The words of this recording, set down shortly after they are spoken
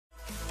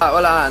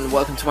Hola and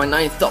welcome to my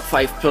 9th top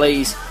 5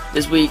 plays.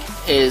 This week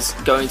is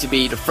going to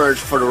be the third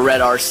for the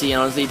red RC,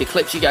 and honestly the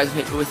clips you guys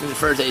hit with in the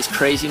first day is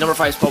crazy. Number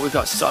 5 spot we've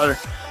got Stutter.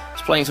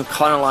 He's playing some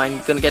Connor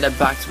line, gonna get a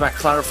back-to-back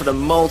clatter for the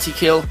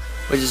multi-kill,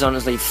 which is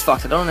honestly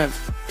fucked. I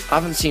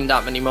haven't seen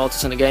that many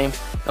multis in the game.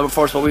 Number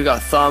 4 spot we've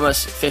got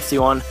Thomas,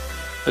 51.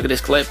 Look at this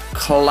clip,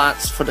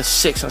 Klats for the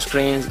 6 on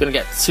screen. He's gonna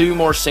get 2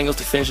 more singles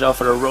to finish it off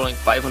for a rolling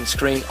 5 on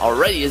screen.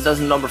 Already it does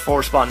in number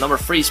 4 spot. Number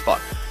 3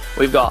 spot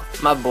we've got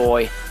my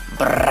boy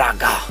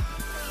Braga.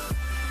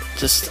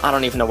 I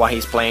don't even know why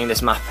he's playing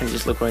this map, and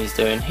just look what he's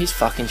doing. He's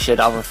fucking shit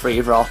out of a free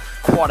roll.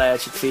 Quad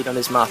edge should feed on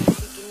this map.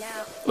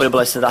 With a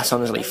blister, that's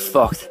honestly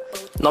fucked.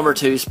 Number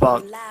 2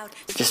 spot,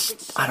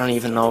 I don't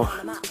even know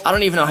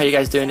how you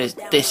guys doing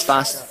this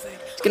fast.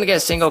 He's gonna get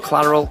a single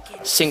collateral,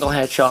 single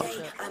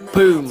headshot,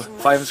 boom,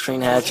 5 on screen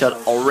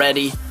headshot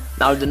already.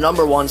 Now the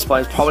number 1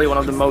 spot is probably one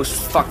of the most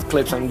fucked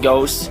clips on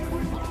Ghost.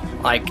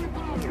 Like,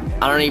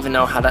 I don't even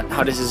know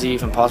how this is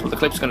even possible. The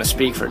clip's gonna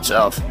speak for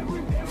itself.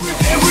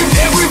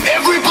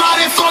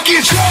 Everybody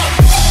fucking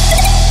jump!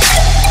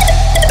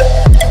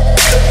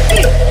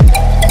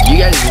 You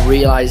guys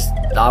realize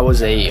that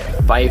was a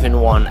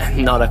 5-in-1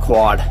 and not a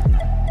quad?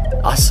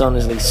 That's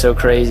honestly so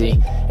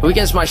crazy. If we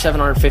can smash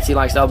 750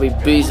 likes, that'll be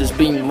beast. It's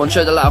been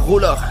Monsieur de la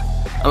Rouleur.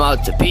 I'm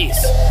out to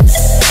peace.